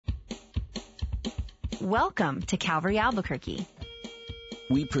Welcome to Calvary Albuquerque.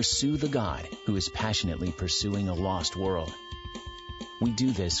 We pursue the God who is passionately pursuing a lost world. We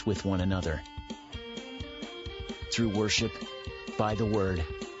do this with one another. Through worship, by the Word,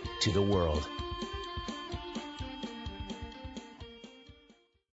 to the world.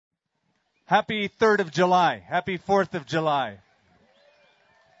 Happy 3rd of July. Happy 4th of July.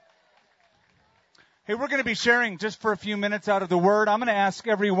 Hey, we're going to be sharing just for a few minutes out of the Word. I'm going to ask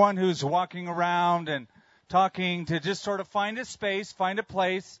everyone who's walking around and talking to just sort of find a space, find a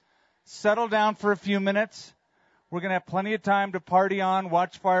place, settle down for a few minutes. We're going to have plenty of time to party on,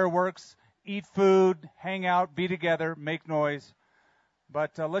 watch fireworks, eat food, hang out, be together, make noise.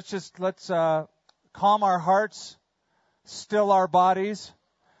 But let's calm our hearts, still our bodies,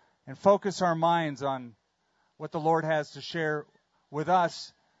 and focus our minds on what the Lord has to share with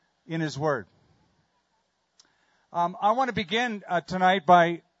us in His Word. I want to begin tonight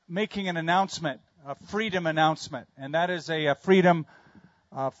by making an announcement, a freedom announcement, and that is a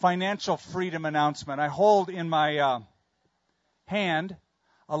financial freedom announcement. I hold in my hand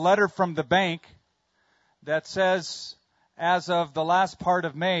a letter from the bank that says, as of the last part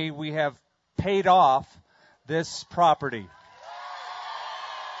of May, we have paid off this property.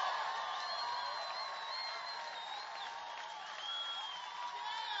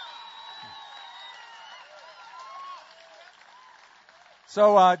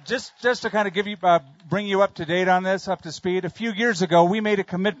 So just to kind of give you, bring you up to date on this, up to speed. A few years ago, we made a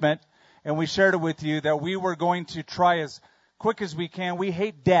commitment, and we shared it with you, that we were going to try as quick as we can. We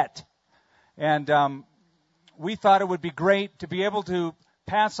hate debt, and we thought it would be great to be able to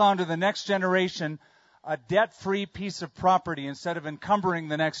pass on to the next generation a debt-free piece of property instead of encumbering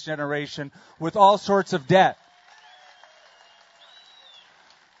the next generation with all sorts of debt.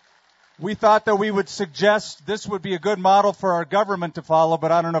 We thought that we would suggest this would be a good model for our government to follow,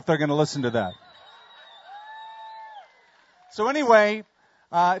 but I don't know if they're going to listen to that. So anyway,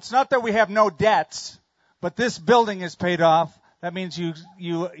 it's not that we have no debts, but this building is paid off. That means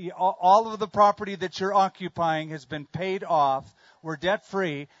all of the property that you're occupying has been paid off. We're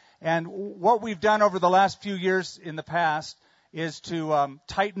debt-free. And what we've done over the last few years in the past is to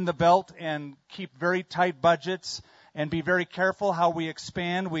tighten the belt and keep very tight budgets and be very careful how we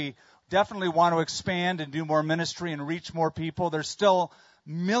expand. We definitely want to expand and do more ministry and reach more people. There's still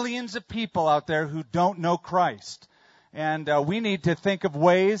millions of people out there who don't know Christ. And we need to think of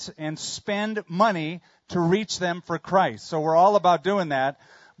ways and spend money to reach them for Christ. So we're all about doing that.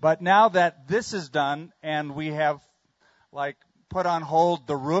 But now that this is done and we have put on hold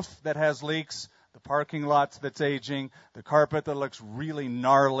the roof that has leaks, the parking lots that's aging, the carpet that looks really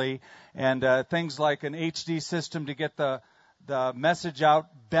gnarly, and things like an HD system to get the message out,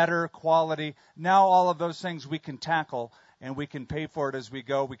 better quality. Now all of those things we can tackle, and we can pay for it as we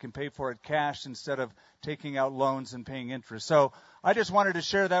go. We can pay for it cash instead of taking out loans and paying interest. So I just wanted to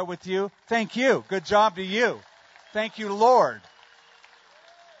share that with you. Thank you. Good job to you. Thank you, Lord.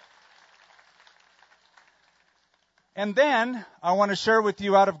 And then I want to share with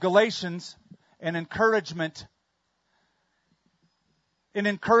you out of Galatians an encouragement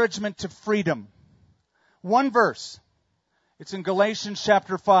to freedom. One verse. It's in Galatians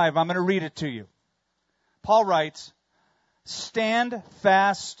chapter 5. I'm going to read it to you. Paul writes, "Stand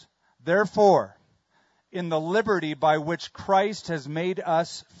fast, therefore, in the liberty by which Christ has made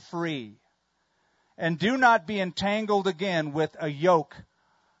us free, and do not be entangled again with a yoke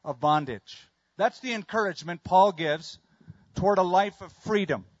of bondage." That's the encouragement Paul gives toward a life of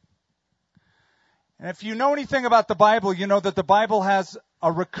freedom. And if you know anything about the Bible, you know that the Bible has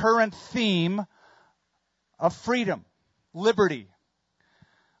a recurrent theme of freedom. Liberty.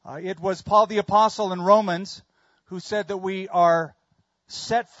 It was Paul the Apostle in Romans who said that we are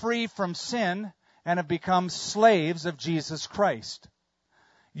set free from sin and have become slaves of Jesus Christ.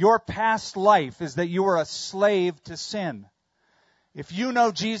 Your past life is that you are a slave to sin. If you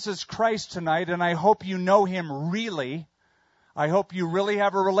know Jesus Christ tonight, and I hope you know Him really, I hope you really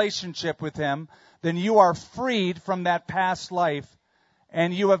have a relationship with Him, then you are freed from that past life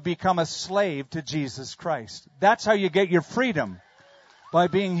and you have become a slave to Jesus Christ. That's how you get your freedom, by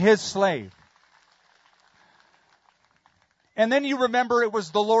being His slave. And then you remember it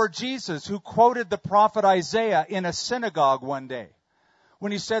was the Lord Jesus who quoted the prophet Isaiah in a synagogue one day,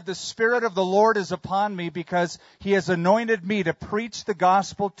 when he said, "The Spirit of the Lord is upon me because He has anointed me to preach the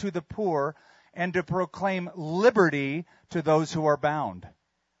gospel to the poor and to proclaim liberty to those who are bound."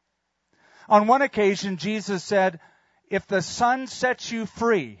 On one occasion, Jesus said, "If the Son sets you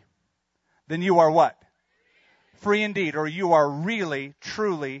free, then you are what? Free indeed, or you are really,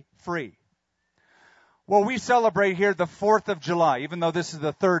 truly free." Well, we celebrate here the 4th of July. Even though this is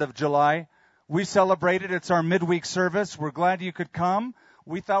the 3rd of July, We celebrated. It's our midweek service. We're glad you could come.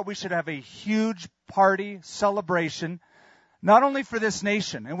 We thought we should have a huge party celebration, not only for this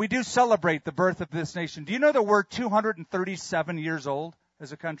nation, and we do celebrate the birth of this nation. Do you know that we're 237 years old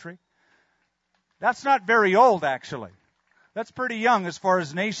as a country? That's not very old, actually. That's pretty young as far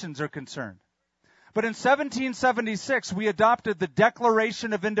as nations are concerned. But in 1776, we adopted the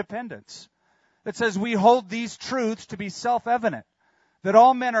Declaration of Independence that says we hold these truths to be self-evident, that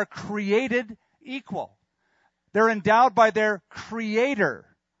all men are created equal. They're endowed by their Creator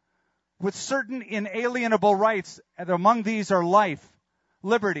with certain inalienable rights, and among these are life,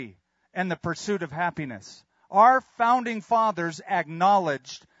 liberty, and the pursuit of happiness. Our founding fathers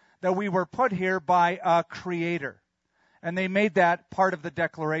acknowledged that we were put here by a Creator, and they made that part of the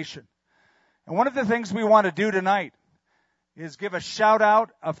Declaration. And one of the things we want to do tonight is give a shout out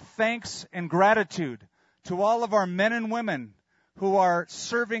of thanks and gratitude to all of our men and women who are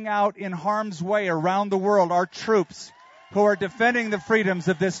serving out in harm's way around the world, our troops who are defending the freedoms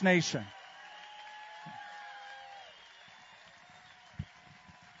of this nation.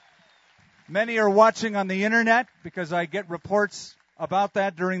 Many are watching on the internet because I get reports about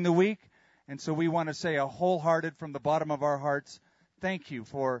that during the week. And so we want to say a wholehearted, from the bottom of our hearts, thank you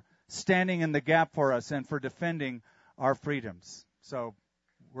for standing in the gap for us and for defending our freedoms. So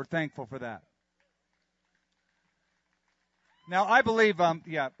we're thankful for that. Now, I believe,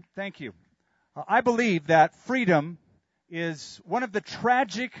 thank you. I believe that freedom is one of the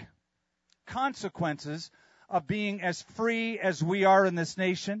tragic consequences of being as free as we are in this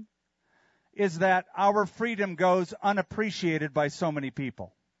nation, is that our freedom goes unappreciated by so many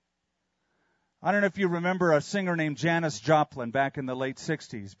people. I don't know if you remember a singer named Janis Joplin back in the late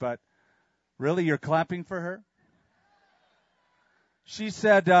 60s, but really, you're clapping for her? She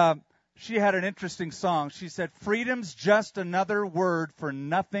said, she had an interesting song. She said, freedom's just another word for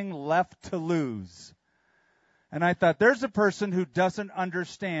nothing left to lose. And I thought, there's a person who doesn't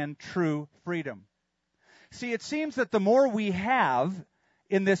understand true freedom. See, it seems that the more we have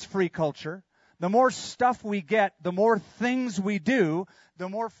in this free culture, the more stuff we get, the more things we do, the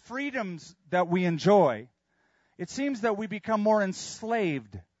more freedoms that we enjoy, it seems that we become more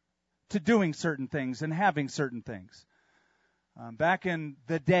enslaved to doing certain things and having certain things. Back in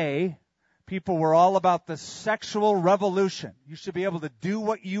the day, people were all about the sexual revolution. You should be able to do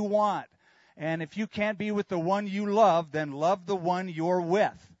what you want. And if you can't be with the one you love, then love the one you're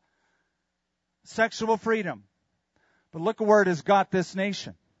with. Sexual freedom. But look at where it has got this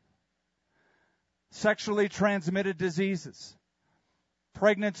nation. Sexually transmitted diseases.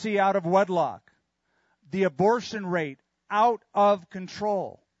 Pregnancy out of wedlock. The abortion rate out of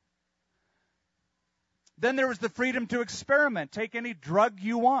control. Then there was the freedom to experiment. Take any drug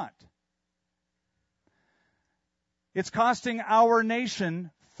you want. It's costing our nation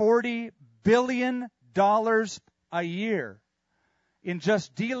 $40 billion a year in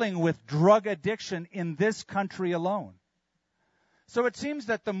just dealing with drug addiction in this country alone. So it seems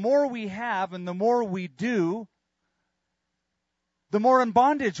that the more we have and the more we do, the more in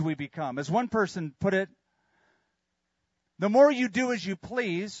bondage we become. As one person put it, the more you do as you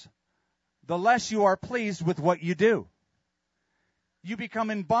please, the less you are pleased with what you do. You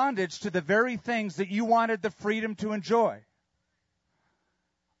become in bondage to the very things that you wanted the freedom to enjoy.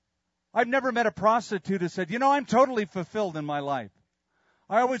 I've never met a prostitute who said, I'm totally fulfilled in my life.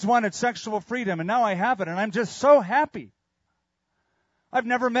 I always wanted sexual freedom, and now I have it, and I'm just so happy. I've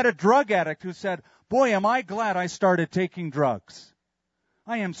never met a drug addict who said, boy, am I glad I started taking drugs.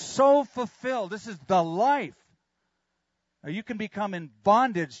 I am so fulfilled. This is the life. Now, you can become in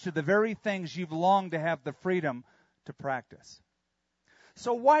bondage to the very things you've longed to have the freedom to practice.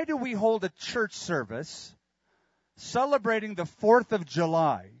 So why do we hold a church service celebrating the 4th of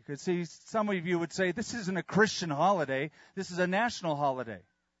July? You could see some of you would say, this isn't a Christian holiday. This is a national holiday.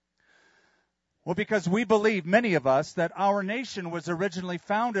 Well, because we believe, many of us, that our nation was originally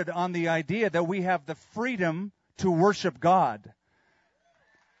founded on the idea that we have the freedom to worship God.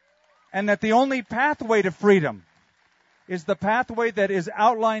 And that the only pathway to freedom is the pathway that is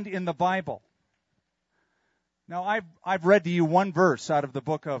outlined in the Bible. Now, I've read to you one verse out of the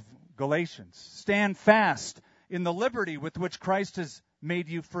book of Galatians. Stand fast in the liberty with which Christ has made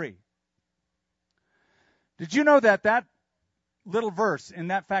you free. Did you know that little verse, in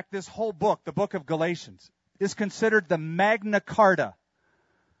that fact, this whole book, the book of Galatians, is considered the Magna Carta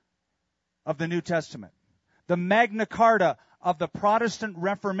of the New Testament? The Magna Carta of the Protestant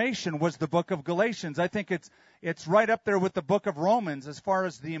Reformation was the book of Galatians. I think it's right up there with the book of Romans as far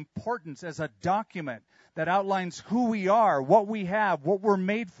as the importance as a document that outlines who we are, what we have, what we're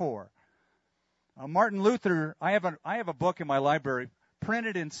made for. Martin Luther, I have a book in my library,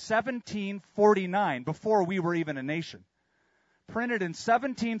 printed in 1749, before we were even a nation. Printed in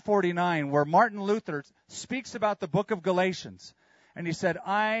 1749, where Martin Luther speaks about the book of Galatians. And he said,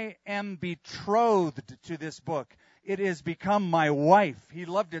 I am betrothed to this book. It has become my wife. He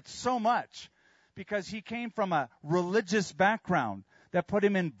loved it so much because he came from a religious background that put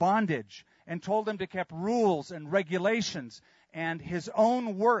him in bondage and told him to keep rules and regulations and his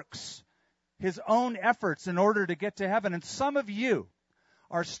own works, his own efforts in order to get to heaven. And some of you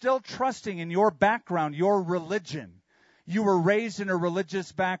are still trusting in your background, your religion. You were raised in a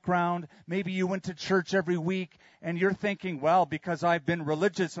religious background. Maybe you went to church every week, and you're thinking, well, because I've been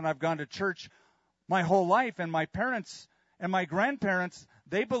religious and I've gone to church my whole life, and my parents and my grandparents,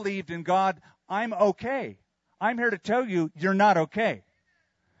 they believed in God, I'm okay. I'm here to tell you, you're not okay.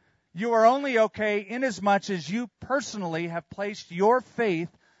 You are only okay inasmuch as you personally have placed your faith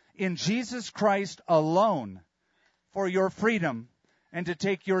in Jesus Christ alone for your freedom and to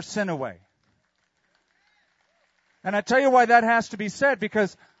take your sin away. And I tell you why that has to be said,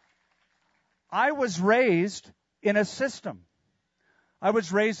 because I was raised in a system. I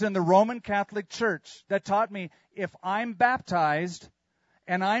was raised in the Roman Catholic Church that taught me if I'm baptized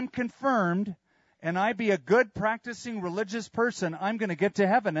and I'm confirmed and I be a good practicing religious person, I'm going to get to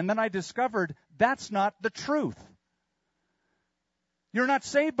heaven. And then I discovered that's not the truth. You're not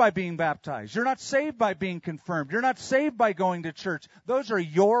saved by being baptized. You're not saved by being confirmed. You're not saved by going to church. Those are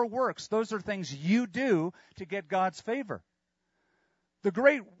your works. Those are things you do to get God's favor. The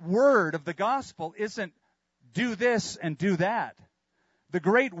great word of the gospel isn't do this and do that. The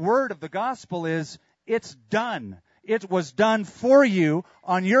great word of the gospel is it's done. It was done for you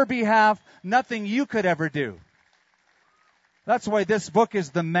on your behalf, nothing you could ever do. That's why this book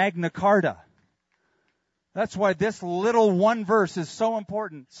is the Magna Carta. That's why this little one verse is so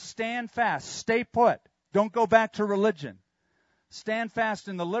important. Stand fast. Stay put. Don't go back to religion. Stand fast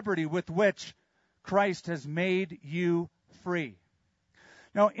in the liberty with which Christ has made you free.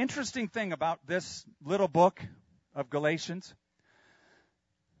 Now, interesting thing about this little book of Galatians,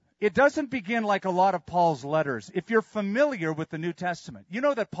 it doesn't begin like a lot of Paul's letters. If you're familiar with the New Testament, you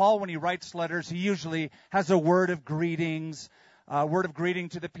know that Paul, when he writes letters, he usually has a word of greetings, word of greeting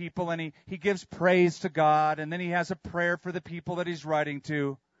to the people, and he gives praise to God, and then he has a prayer for the people that he's writing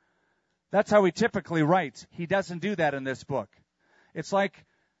to. That's how he typically writes. He doesn't do that in this book. It's like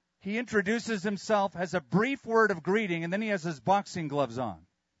he introduces himself, has a brief word of greeting, and then he has his boxing gloves on.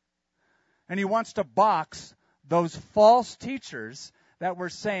 And he wants to box those false teachers that were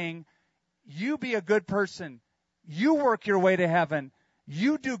saying, you be a good person, you work your way to heaven,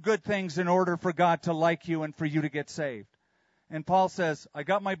 you do good things in order for God to like you and for you to get saved. And Paul says, I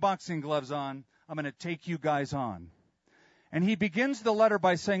got my boxing gloves on. I'm going to take you guys on. And he begins the letter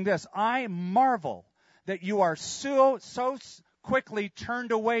by saying this, I marvel that you are so quickly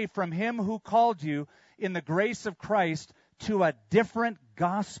turned away from him who called you in the grace of Christ to a different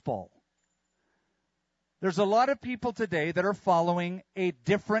gospel. There's a lot of people today that are following a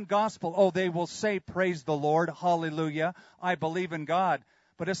different gospel. Oh, they will say, praise the Lord, hallelujah, I believe in God.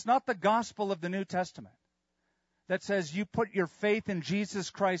 But it's not the gospel of the New Testament that says you put your faith in Jesus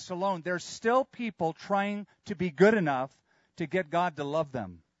Christ alone. There's still people trying to be good enough to get God to love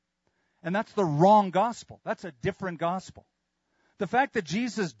them. And that's the wrong gospel. That's a different gospel. The fact that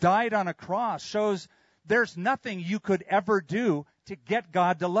Jesus died on a cross shows there's nothing you could ever do to get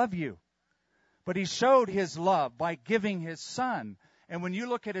God to love you. But he showed his love by giving his son. And when you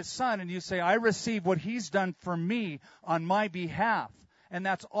look at his son and you say, I receive what he's done for me on my behalf, and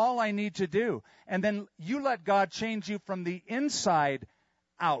that's all I need to do. And then you let God change you from the inside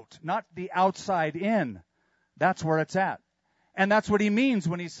out, not the outside in. That's where it's at. And that's what he means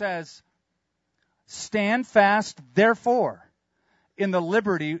when he says, stand fast, therefore, in the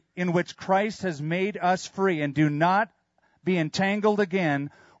liberty in which Christ has made us free, and do not be entangled again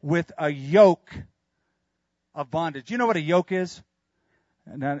with a yoke of bondage. You know what a yoke is?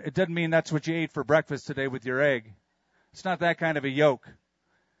 And it doesn't mean that's what you ate for breakfast today with your egg. It's not that kind of a yoke.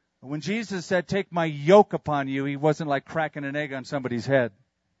 When Jesus said, take my yoke upon you, he wasn't like cracking an egg on somebody's head.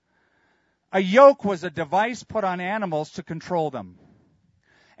 A yoke was a device put on animals to control them.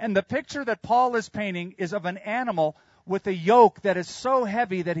 And the picture that Paul is painting is of an animal with a yoke that is so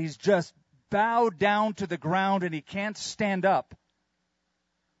heavy that he's just bowed down to the ground and he can't stand up.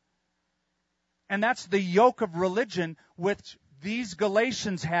 And that's the yoke of religion which these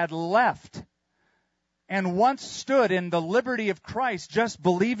Galatians had left and once stood in the liberty of Christ, just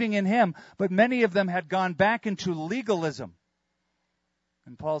believing in him. But many of them had gone back into legalism.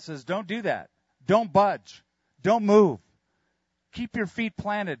 And Paul says, don't do that. Don't budge. Don't move. Keep your feet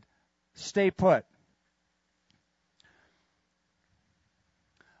planted. Stay put.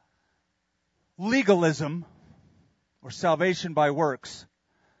 Legalism, or salvation by works,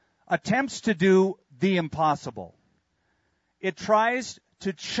 attempts to do the impossible. It tries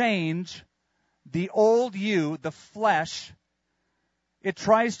to change the old you, the flesh. It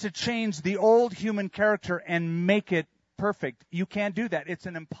tries to change the old human character and make it perfect. You can't do that. It's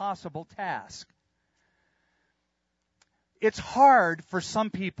an impossible task. It's hard for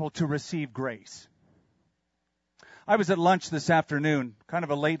some people to receive grace. I was at lunch this afternoon, kind of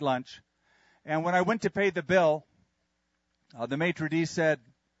a late lunch, and when I went to pay the bill, the maitre d' said,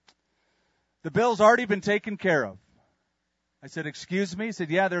 "The bill's already been taken care of." I said, "Excuse me?" He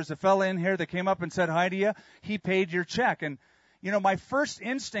said, "Yeah, there's a fella in here that came up and said hi to you. He paid your check." And, my first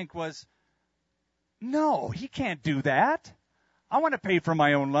instinct was, no, he can't do that. I want to pay for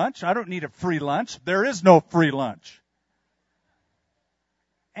my own lunch. I don't need a free lunch. There is no free lunch.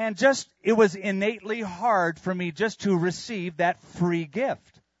 And it was innately hard for me just to receive that free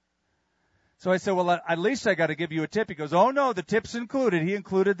gift. So I said, well, at least I got to give you a tip. He goes, "Oh no, the tip's included." He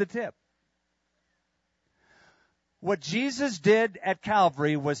included the tip. What Jesus did at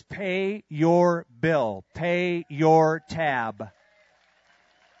Calvary was pay your bill, pay your tab.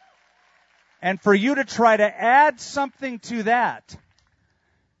 And for you to try to add something to that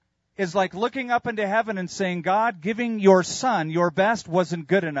is like looking up into heaven and saying, "God, giving your son your best wasn't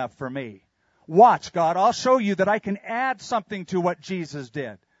good enough for me. Watch, God, I'll show you that I can add something to what Jesus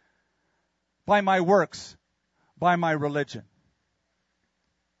did by my works, by my religion."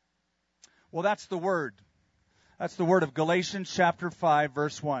 Well, that's the word. That's the word of Galatians chapter 5,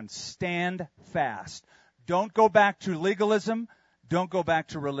 verse 1. Stand fast. Don't go back to legalism. Don't go back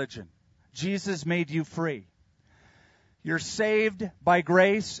to religion. Jesus made you free. You're saved by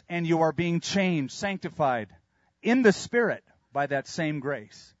grace, and you are being changed, sanctified in the Spirit by that same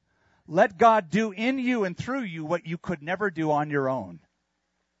grace. Let God do in you and through you what you could never do on your own.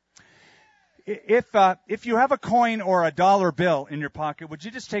 If you have a coin or a dollar bill in your pocket, would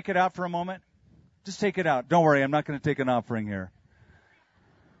you just take it out for a moment? Just take it out. Don't worry, I'm not going to take an offering here.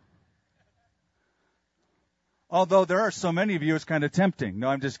 Although there are so many of you, it's kind of tempting. No,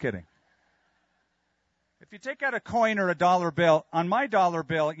 I'm just kidding. If you take out a coin or a dollar bill, on my dollar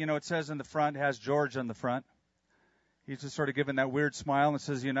bill, it says in the front, it has George on the front. He's just sort of giving that weird smile and it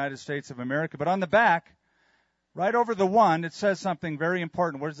says United States of America. But on the back, right over the one, it says something very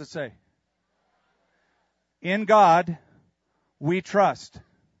important. What does it say? In God, we trust.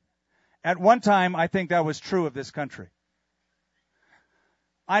 At one time, I think that was true of this country.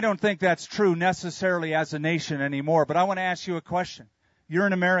 I don't think that's true necessarily as a nation anymore, but I want to ask you a question. You're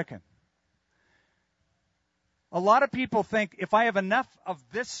an American. A lot of people think if I have enough of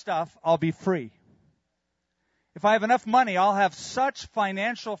this stuff, I'll be free. If I have enough money, I'll have such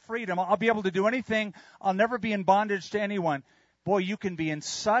financial freedom. I'll be able to do anything. I'll never be in bondage to anyone. Boy, you can be in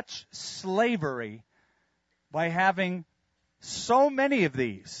such slavery by having so many of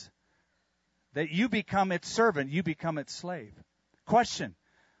these that you become its servant, you become its slave. Question,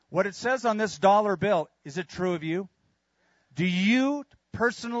 what it says on this dollar bill, is it true of you? Do you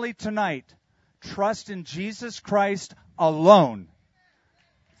personally tonight trust in Jesus Christ alone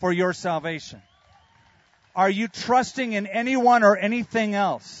for your salvation? Are you trusting in anyone or anything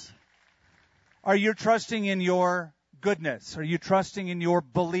else? Are you trusting in your goodness? Are you trusting in your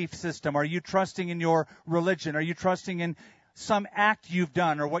belief system? Are you trusting in your religion? Are you trusting in some act you've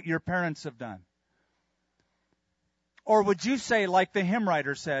done or what your parents have done? Or would you say, like the hymn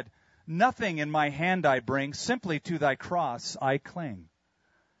writer said, "Nothing in my hand I bring, simply to thy cross I cling"?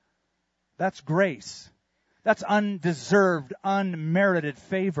 That's grace. That's undeserved, unmerited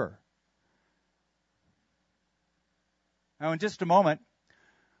favor. Now, in just a moment,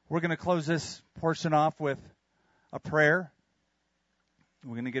 we're going to close this portion off with a prayer.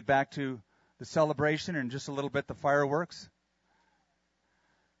 We're going to get back to the celebration and in just a little bit the fireworks.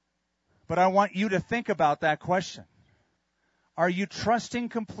 But I want you to think about that question. Are you trusting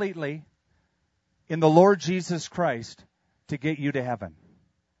completely in the Lord Jesus Christ to get you to heaven?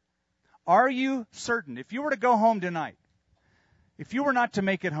 Are you certain, if you were to go home tonight, if you were not to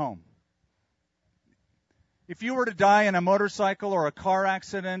make it home, if you were to die in a motorcycle or a car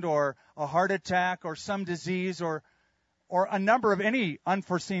accident or a heart attack or some disease or a number of any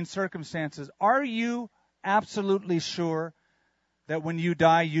unforeseen circumstances, are you absolutely sure that when you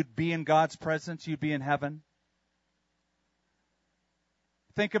die, you'd be in God's presence, you'd be in heaven?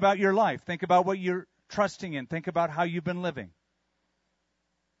 Think about your life. Think about what you're trusting in. Think about how you've been living.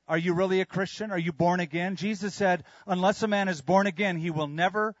 Are you really a Christian? Are you born again? Jesus said, unless a man is born again, he will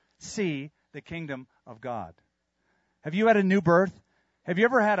never see the kingdom of God. Have you had a new birth? Have you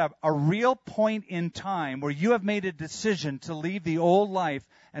ever had a real point in time where you have made a decision to leave the old life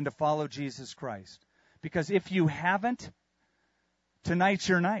and to follow Jesus Christ? Because if you haven't, tonight's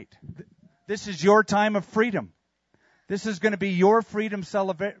your night. This is your time of freedom. This is going to be your freedom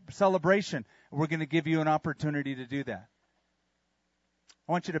celebration. We're going to give you an opportunity to do that.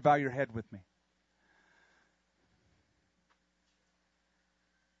 I want you to bow your head with me.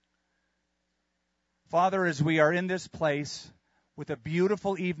 Father, as we are in this place with a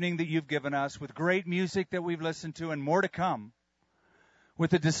beautiful evening that you've given us, with great music that we've listened to and more to come,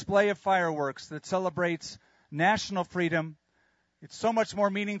 with a display of fireworks that celebrates national freedom, it's so much more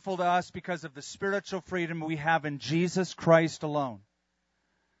meaningful to us because of the spiritual freedom we have in Jesus Christ alone.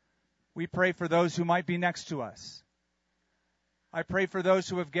 We pray for those who might be next to us. I pray for those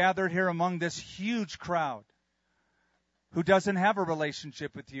who have gathered here among this huge crowd who doesn't have a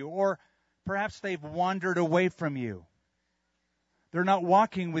relationship with you, or perhaps they've wandered away from you. They're not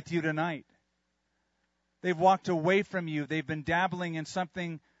walking with you tonight. They've walked away from you. They've been dabbling in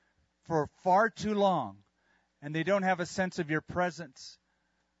something for far too long, and they don't have a sense of your presence.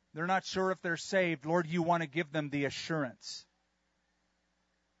 They're not sure if they're saved. Lord, you want to give them the assurance.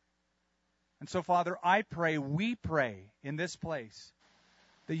 And so, Father, we pray in this place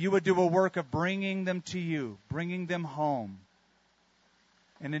that you would do a work of bringing them to you, bringing them home,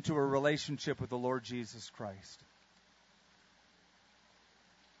 and into a relationship with the Lord Jesus Christ.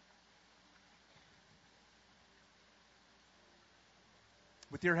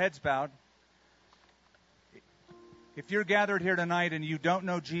 With your heads bowed, if you're gathered here tonight and you don't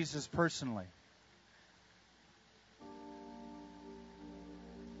know Jesus personally,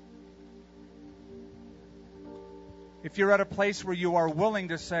 if you're at a place where you are willing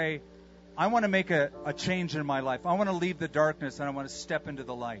to say, I want to make a change in my life. I want to leave the darkness and I want to step into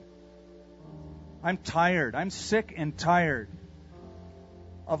the light. I'm tired. I'm sick and tired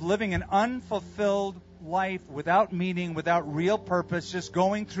of living an unfulfilled life without meaning, without real purpose, just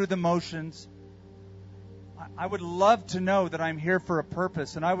going through the motions. I would love to know that I'm here for a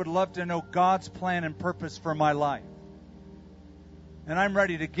purpose, and I would love to know God's plan and purpose for my life. And I'm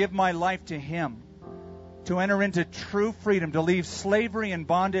ready to give my life to Him, to enter into true freedom, to leave slavery and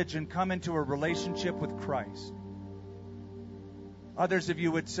bondage and come into a relationship with Christ. Others of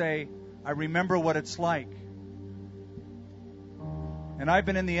you would say, I remember what it's like. And I've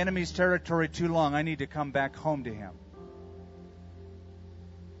been in the enemy's territory too long. I need to come back home to Him.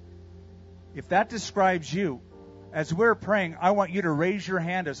 If that describes you, as we're praying, I want you to raise your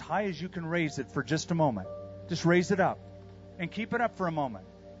hand as high as you can raise it for just a moment. Just raise it up. And keep it up for a moment.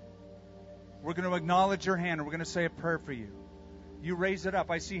 We're going to acknowledge your hand, and we're going to say a prayer for you. You raise it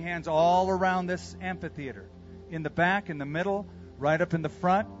up. I see hands all around this amphitheater. In the back, in the middle, right up in the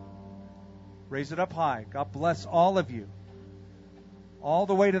front. Raise it up high. God bless all of you. All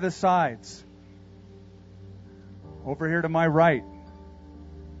the way to the sides. Over here to my right.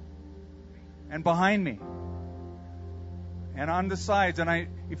 And behind me. And on the sides. And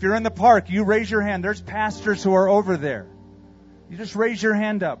if you're in the park, you raise your hand. There's pastors who are over there. You just raise your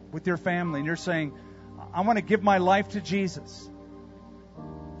hand up with your family and you're saying, I want to give my life to Jesus.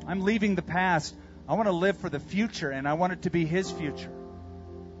 I'm leaving the past. I want to live for the future, and I want it to be His future.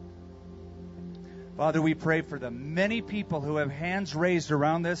 Father, we pray for the many people who have hands raised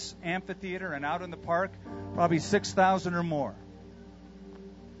around this amphitheater and out in the park, probably 6,000 or more.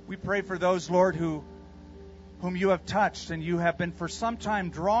 We pray for those, Lord, whom you have touched and you have been for some time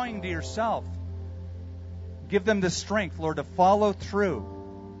drawing to yourself. Give them the strength, Lord, to follow through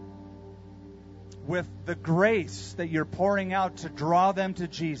with the grace that you're pouring out to draw them to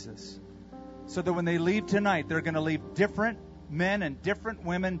Jesus. So that when they leave tonight, they're going to leave different men and different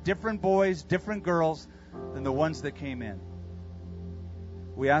women, different boys, different girls than the ones that came in.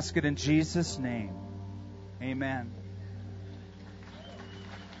 We ask it in Jesus' name. Amen.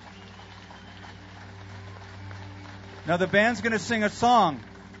 Now the band's going to sing a song.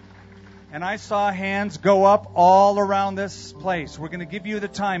 And I saw hands go up all around this place. We're going to give you the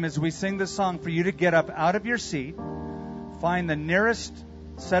time as we sing this song for you to get up out of your seat, find the nearest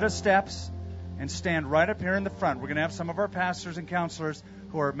set of steps, and stand right up here in the front. We're going to have some of our pastors and counselors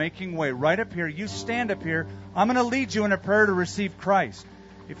who are making way right up here. You stand up here. I'm going to lead you in a prayer to receive Christ.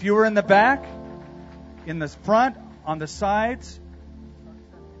 If you were in the back, in the front, on the sides,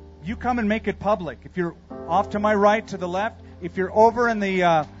 you come and make it public. If you're off to my right, to the left, if you're over in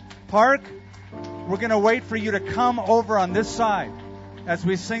the park, we're going to wait for you to come over on this side as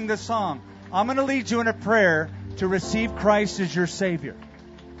we sing this song. I'm going to lead you in a prayer to receive Christ as your Savior.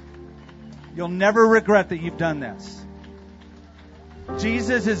 You'll never regret that you've done this.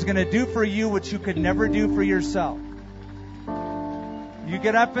 Jesus is going to do for you what you could never do for yourself. You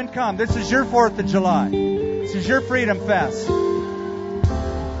get up and come. This is your 4th of July. This is your Freedom Fest.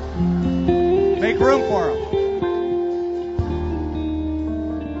 Make room for them.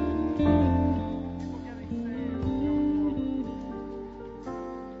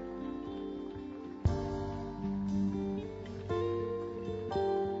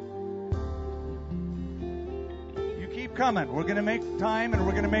 You keep coming. We're going to make time and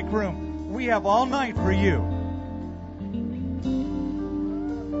we're going to make room. We have all night for you.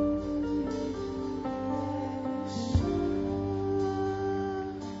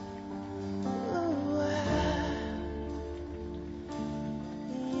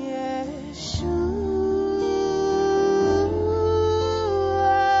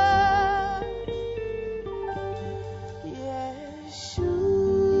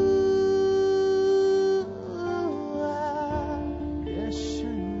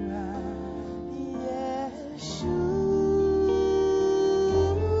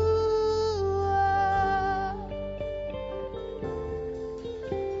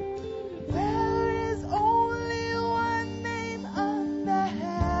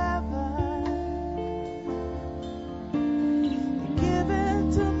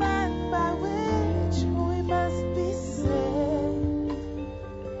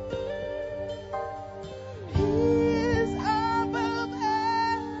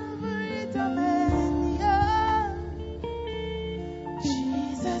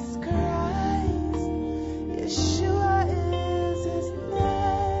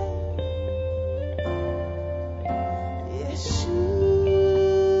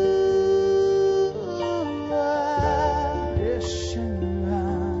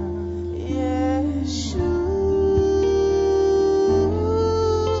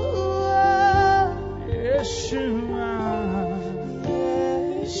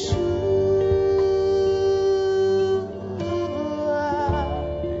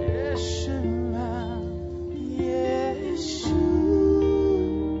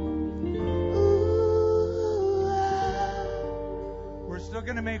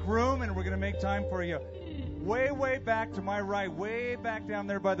 Time for you. Way back to my right, way back down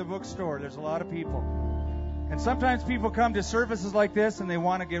there by the bookstore. There's a lot of people. And sometimes people come to services like this and they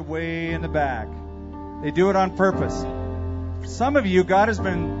want to get way in the back. They do it on purpose. For some of you, God has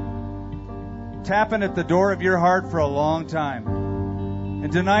been tapping at the door of your heart for a long time.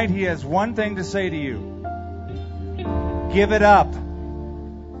 And tonight He has one thing to say to you. Give it up.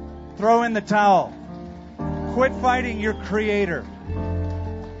 Throw in the towel. Quit fighting your Creator.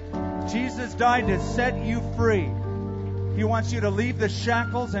 Jesus died to set you free. He wants you to leave the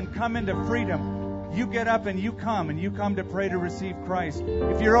shackles and come into freedom. You get up and you come to pray to receive Christ.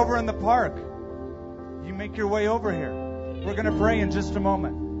 If you're over in the park, you make your way over here. We're going to pray in just a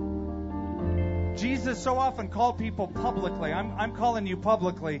moment. Jesus so often called people publicly. I'm calling you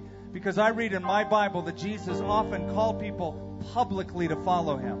publicly because I read in my Bible that Jesus often called people publicly to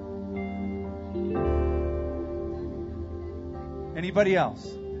follow Him. Anybody else?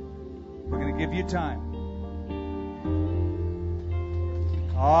 We're going to give you time.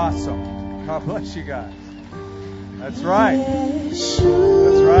 Awesome. God bless you guys. That's right.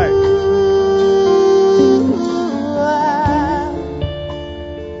 That's right.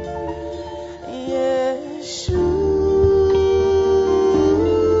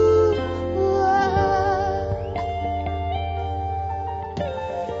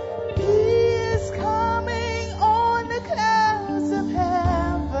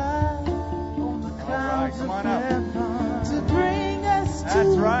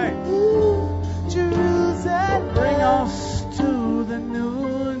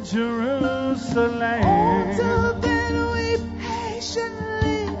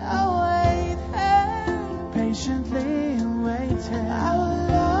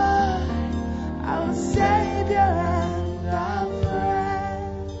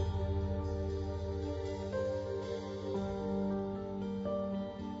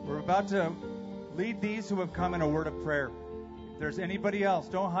 To lead these who have come in a word of prayer. If there's anybody else,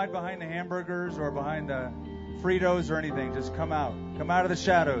 don't hide behind the hamburgers or behind the Fritos or anything. Just come out. Come out of the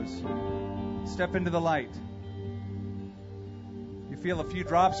shadows. Step into the light. You feel a few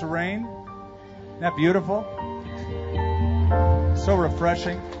drops of rain? Isn't that beautiful? So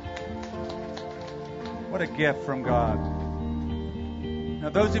refreshing. What a gift from God. Now,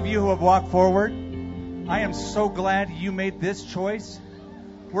 those of you who have walked forward, I am so glad you made this choice.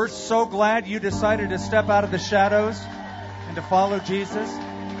 We're so glad you decided to step out of the shadows and to follow Jesus.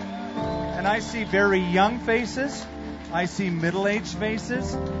 And I see very young faces. I see middle-aged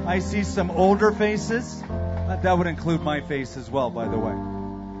faces. I see some older faces. That would include my face as well, by the way.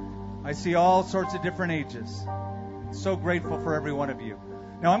 I see all sorts of different ages. So grateful for every one of you.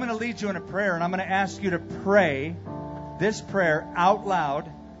 Now I'm going to lead you in a prayer, and I'm going to ask you to pray this prayer out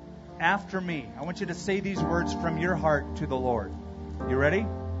loud after me. I want you to say these words from your heart to the Lord. You ready?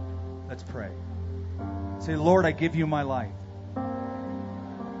 Let's pray. Say, Lord, I give you my life.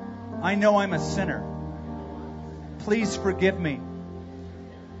 I know I'm a sinner. Please forgive me.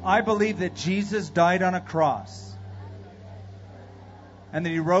 I believe that Jesus died on a cross and that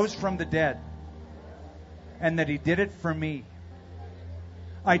He rose from the dead and that He did it for me.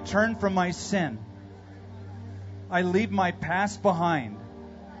 I turn from my sin. I leave my past behind.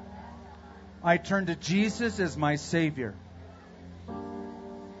 I turn to Jesus as my Savior.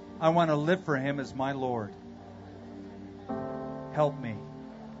 I want to live for Him as my Lord. Help me.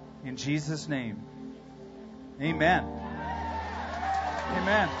 In Jesus' name. Amen.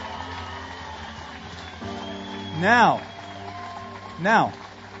 Amen. Now,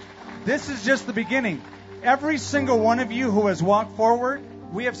 this is just the beginning. Every single one of you who has walked forward,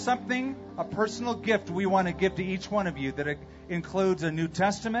 we have something, a personal gift we want to give to each one of you that includes a New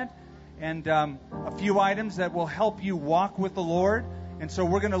Testament and a few items that will help you walk with the Lord. And so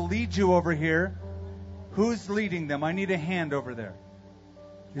we're going to lead you over here. Who's leading them? I need a hand over there.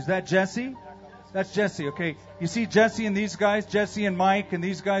 Is that Jesse? That's Jesse. Okay. You see Jesse and these guys, Jesse and Mike and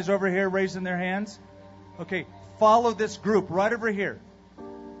these guys over here raising their hands? Okay. Follow this group right over here.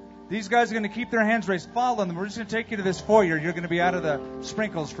 These guys are going to keep their hands raised. Follow them. We're just going to take you to this foyer. You're going to be out of the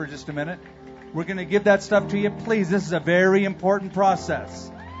sprinkles for just a minute. We're going to give that stuff to you. Please, this is a very important process.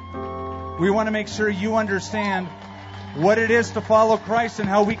 We want to make sure you understand what it is to follow Christ and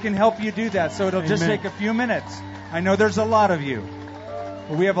how we can help you do that. So it'll just take a few minutes. I know there's a lot of you.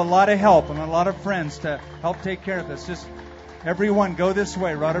 But we have a lot of help and a lot of friends to help take care of this. Just everyone go this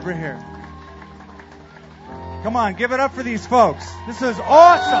way, right over here. Come on, give it up for these folks. This is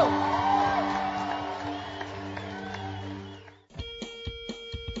awesome.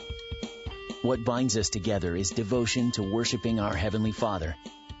 What binds us together is devotion to worshiping our Heavenly Father,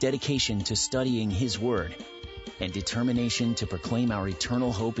 dedication to studying His Word, and determination to proclaim our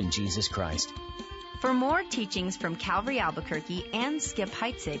eternal hope in Jesus Christ. For more teachings from Calvary Albuquerque and Skip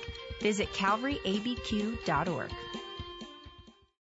Heitzig, visit calvaryabq.org.